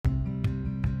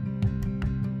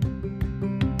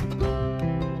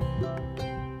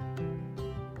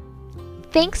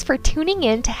Thanks for tuning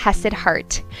in to Hesed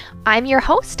Heart. I'm your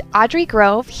host, Audrey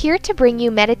Grove, here to bring you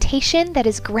meditation that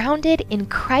is grounded in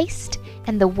Christ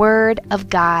and the Word of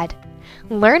God.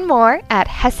 Learn more at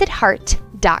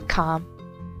HesedHeart.com.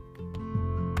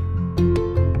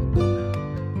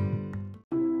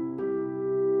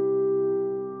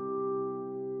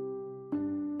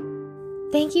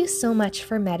 Thank you so much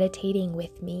for meditating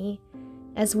with me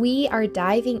as we are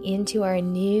diving into our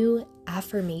new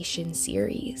affirmation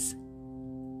series.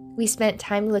 We spent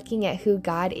time looking at who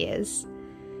God is,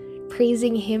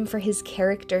 praising Him for His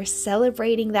character,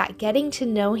 celebrating that, getting to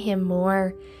know Him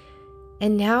more.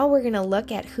 And now we're going to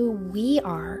look at who we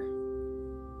are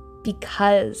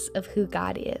because of who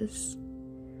God is.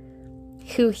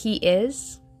 Who He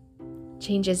is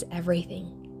changes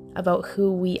everything about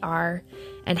who we are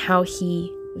and how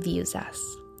He views us.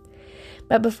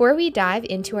 But before we dive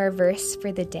into our verse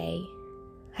for the day,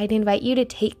 I'd invite you to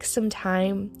take some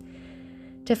time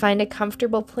to find a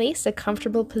comfortable place, a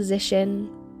comfortable position,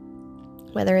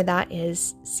 whether that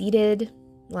is seated,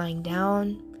 lying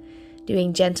down,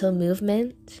 doing gentle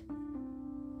movement,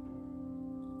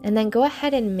 and then go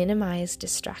ahead and minimize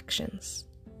distractions.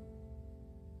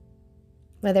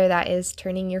 Whether that is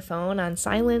turning your phone on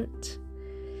silent,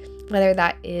 whether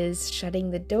that is shutting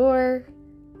the door,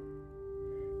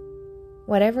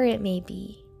 whatever it may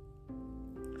be,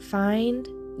 find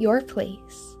your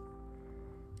place.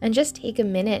 And just take a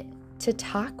minute to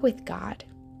talk with God,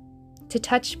 to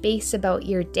touch base about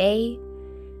your day,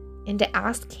 and to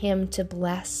ask Him to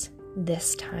bless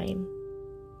this time.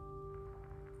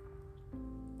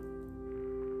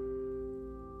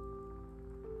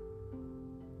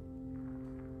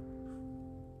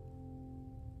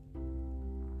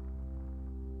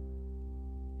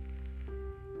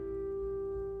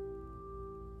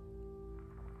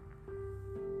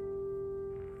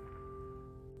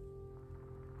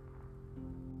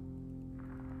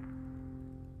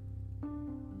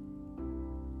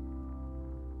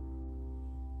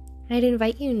 I'd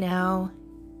invite you now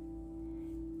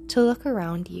to look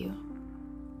around you.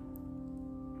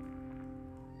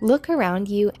 Look around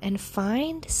you and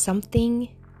find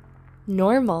something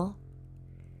normal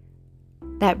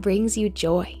that brings you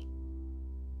joy.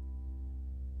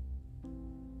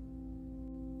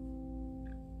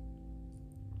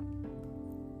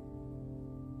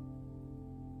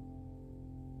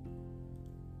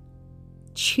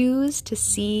 Choose to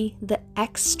see the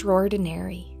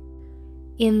extraordinary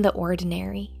in the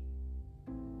ordinary.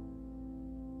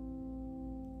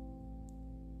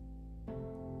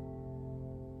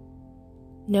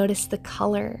 Notice the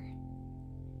color,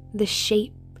 the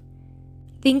shape.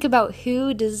 Think about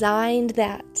who designed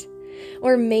that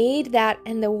or made that,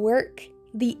 and the work,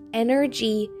 the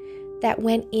energy that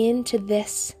went into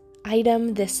this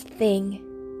item, this thing.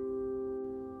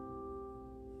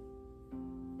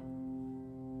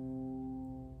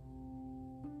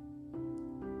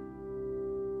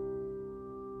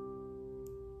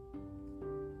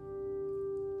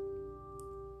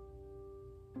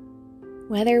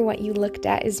 Whether what you looked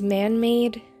at is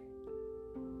man-made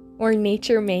or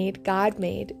nature-made,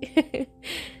 God-made,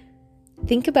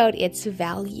 think about its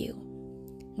value,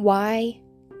 why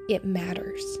it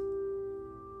matters.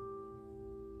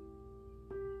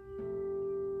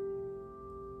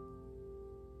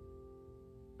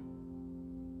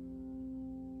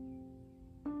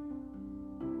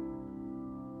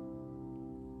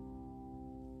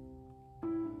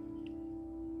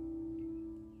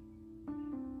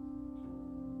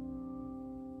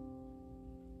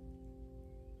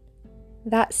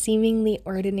 That seemingly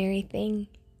ordinary thing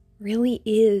really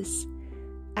is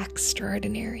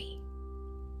extraordinary.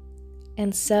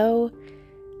 And so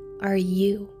are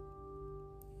you.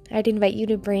 I'd invite you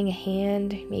to bring a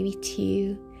hand, maybe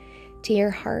two, to your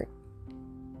heart,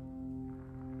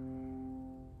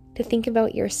 to think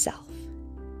about yourself.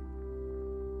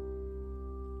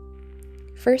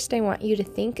 First, I want you to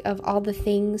think of all the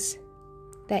things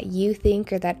that you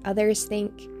think or that others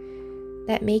think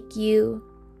that make you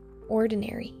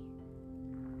ordinary.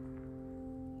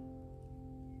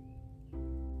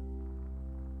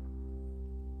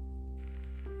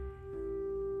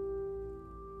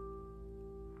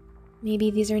 Maybe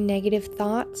these are negative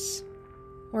thoughts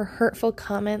or hurtful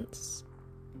comments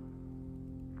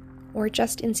or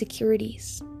just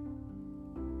insecurities.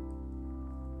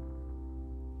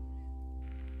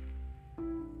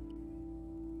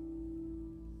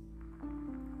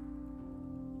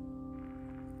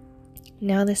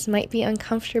 Now this might be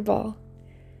uncomfortable,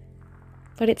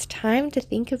 but it's time to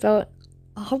think about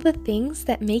all the things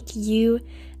that make you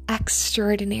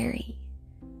extraordinary.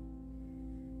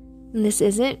 And this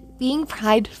isn't being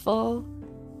prideful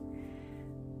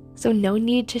So no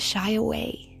need to shy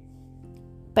away.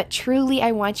 But truly,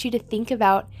 I want you to think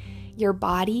about your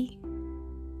body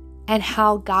and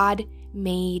how God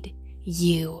made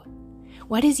you.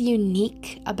 What is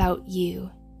unique about you?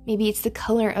 Maybe it's the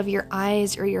color of your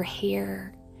eyes or your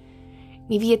hair.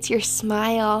 Maybe it's your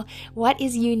smile. What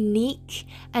is unique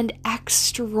and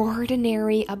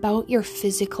extraordinary about your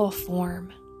physical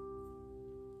form?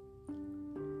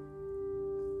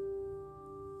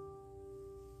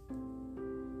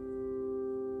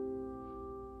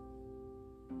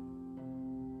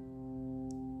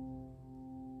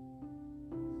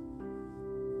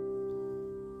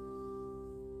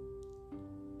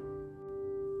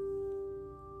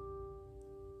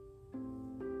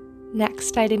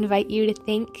 Next, I'd invite you to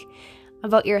think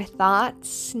about your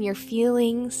thoughts and your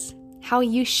feelings, how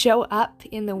you show up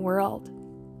in the world.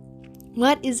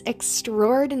 What is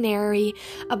extraordinary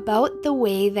about the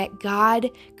way that God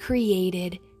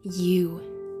created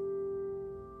you?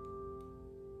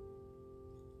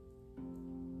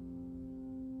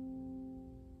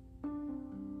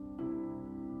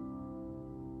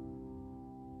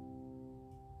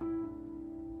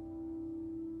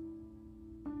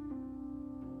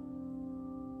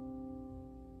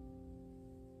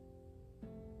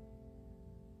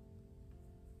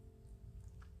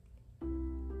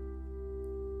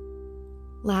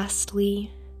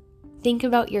 Lastly, think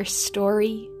about your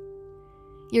story,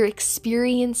 your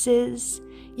experiences,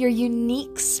 your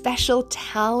unique special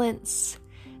talents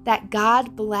that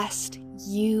God blessed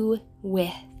you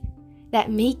with, that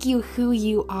make you who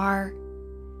you are.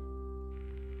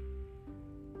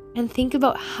 And think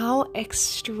about how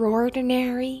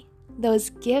extraordinary those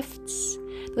gifts,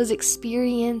 those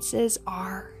experiences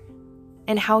are,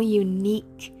 and how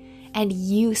unique and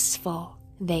useful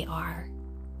they are.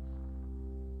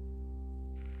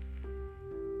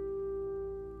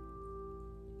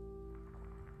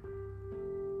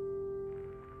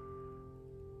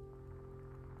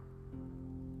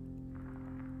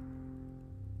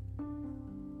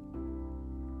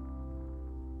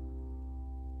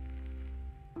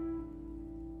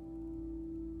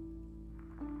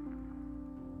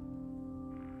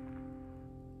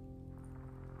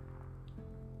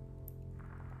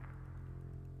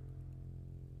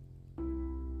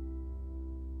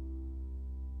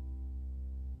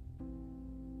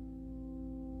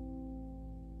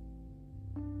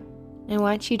 I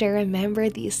want you to remember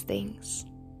these things.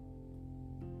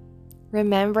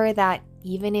 Remember that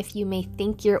even if you may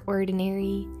think you're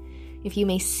ordinary, if you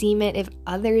may seem it, if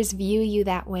others view you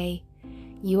that way,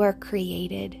 you are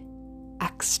created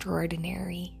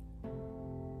extraordinary.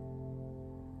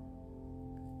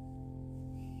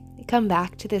 Come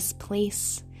back to this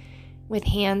place with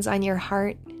hands on your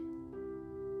heart,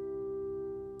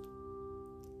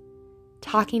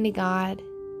 talking to God,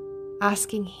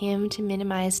 asking Him to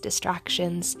minimize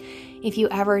distractions if you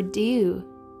ever do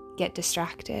get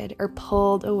distracted or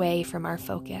pulled away from our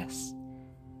focus.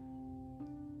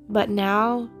 But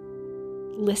now,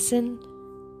 listen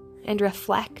and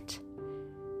reflect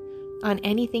on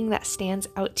anything that stands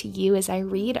out to you as I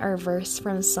read our verse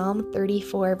from Psalm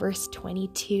 34, verse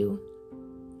 22.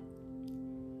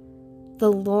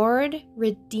 The Lord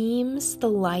redeems the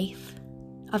life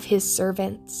of His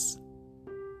servants.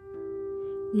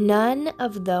 None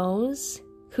of those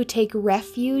who take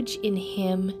refuge in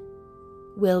Him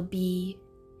will be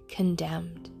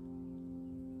condemned.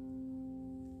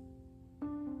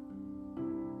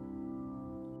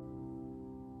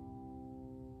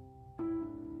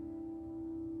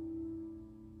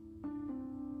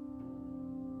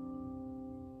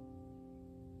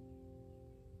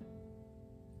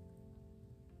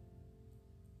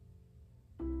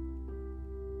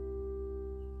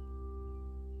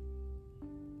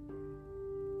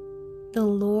 The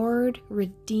Lord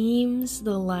redeems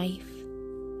the life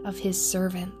of His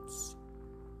servants.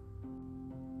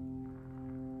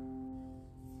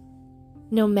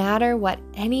 No matter what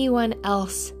anyone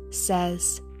else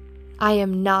says, I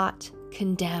am not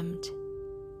condemned.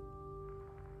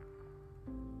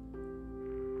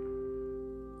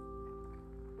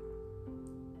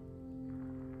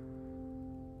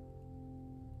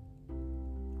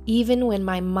 Even when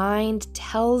my mind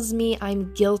tells me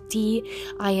I'm guilty,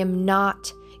 I am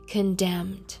not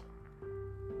condemned.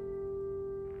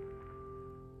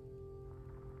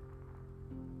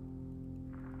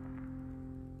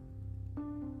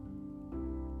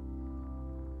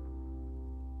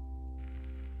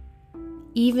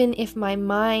 Even if my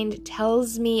mind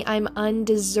tells me I'm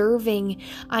undeserving,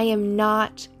 I am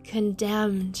not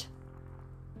condemned.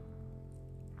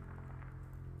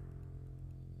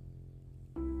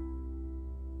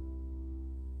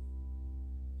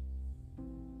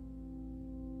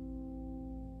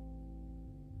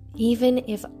 Even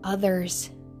if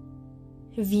others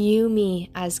view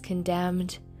me as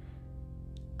condemned,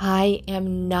 I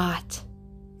am not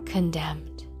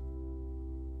condemned.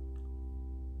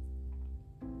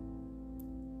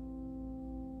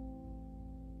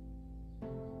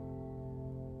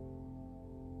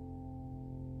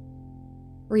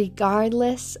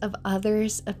 Regardless of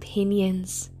others'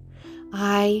 opinions,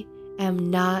 I am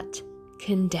not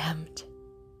condemned.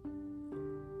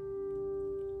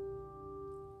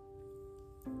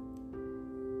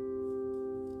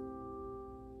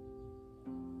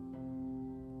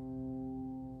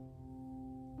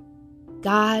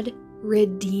 God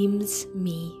redeems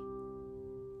me,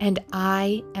 and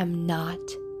I am not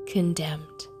condemned.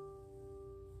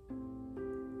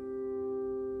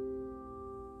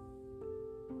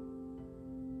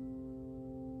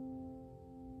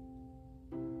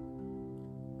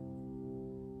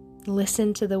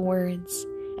 Listen to the words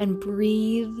and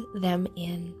breathe them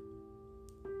in.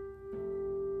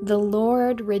 The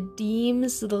Lord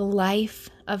redeems the life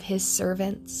of his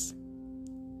servants.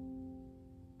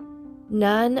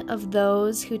 None of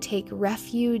those who take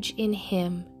refuge in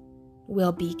him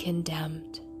will be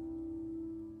condemned.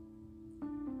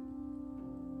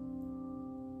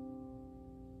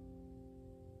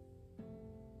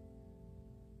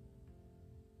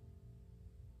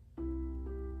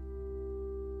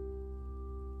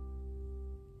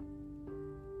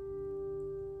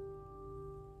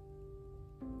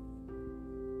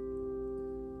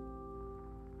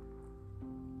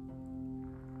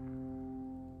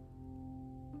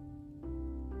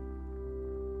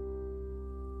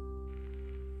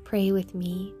 Pray with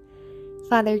me.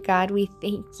 Father God, we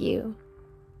thank you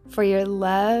for your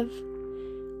love,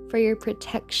 for your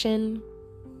protection,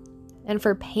 and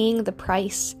for paying the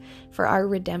price for our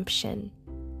redemption.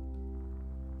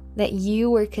 That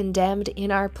you were condemned in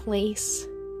our place,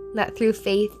 that through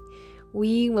faith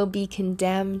we will be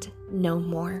condemned no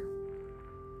more.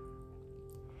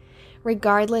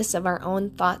 Regardless of our own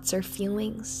thoughts or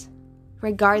feelings,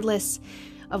 regardless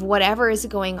of whatever is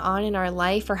going on in our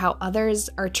life or how others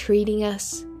are treating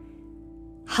us,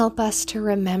 help us to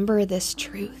remember this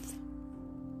truth.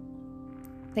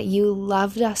 That you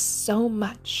loved us so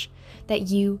much that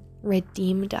you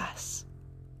redeemed us.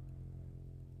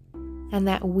 And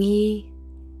that we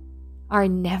are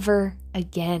never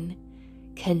again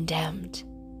condemned.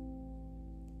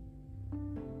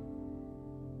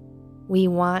 We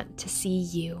want to see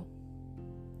you.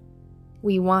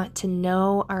 We want to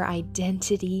know our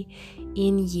identity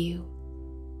in you.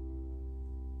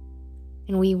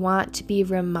 And we want to be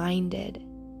reminded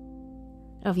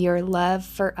of your love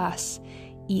for us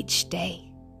each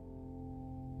day.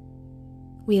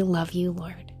 We love you,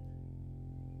 Lord.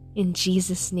 In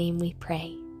Jesus' name we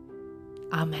pray.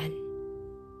 Amen.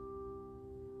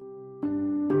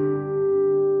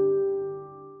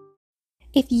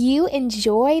 If you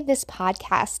enjoy this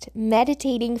podcast,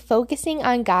 meditating, focusing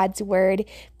on God's word,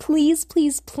 please,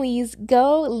 please, please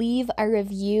go leave a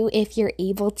review if you're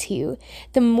able to.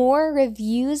 The more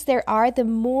reviews there are, the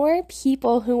more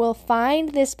people who will find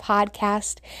this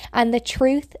podcast and the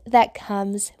truth that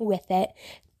comes with it.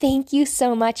 Thank you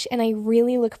so much, and I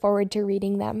really look forward to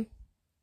reading them.